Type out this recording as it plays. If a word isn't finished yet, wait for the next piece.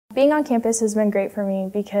Being on campus has been great for me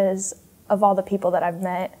because of all the people that I've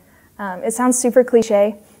met. It sounds super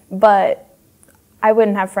cliche, but I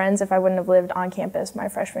wouldn't have friends if I wouldn't have lived on campus my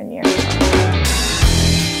freshman year.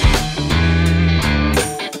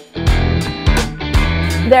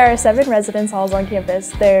 There are 7 residence halls on campus.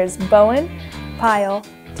 There's Bowen, Pyle,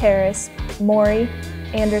 Terrace, Maury,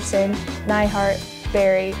 Anderson, Nyhart,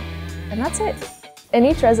 Berry, and that's it. In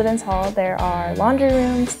each residence hall, there are laundry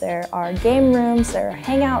rooms, there are game rooms, there are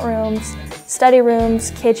hangout rooms, study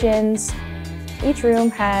rooms, kitchens. Each room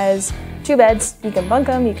has 2 beds. You can bunk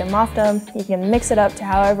them, you can loft them, you can mix it up to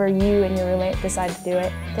however you and your roommate decide to do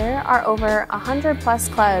it. There are over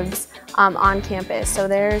 100+ clubs on campus, so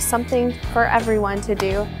there's something for everyone to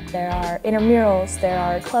do. There are intramurals, there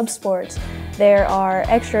are club sports, there are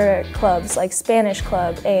extra clubs like Spanish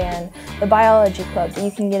club and the biology club that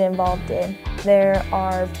you can get involved in. There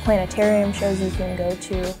are planetarium shows you can go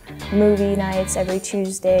to, movie nights every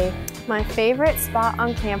Tuesday. My favorite spot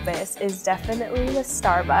on campus is definitely the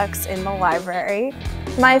Starbucks in the library.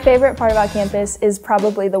 My favorite part about campus is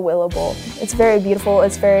probably the Willow Bowl. It's very beautiful,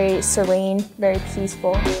 it's very serene, very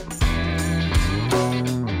peaceful.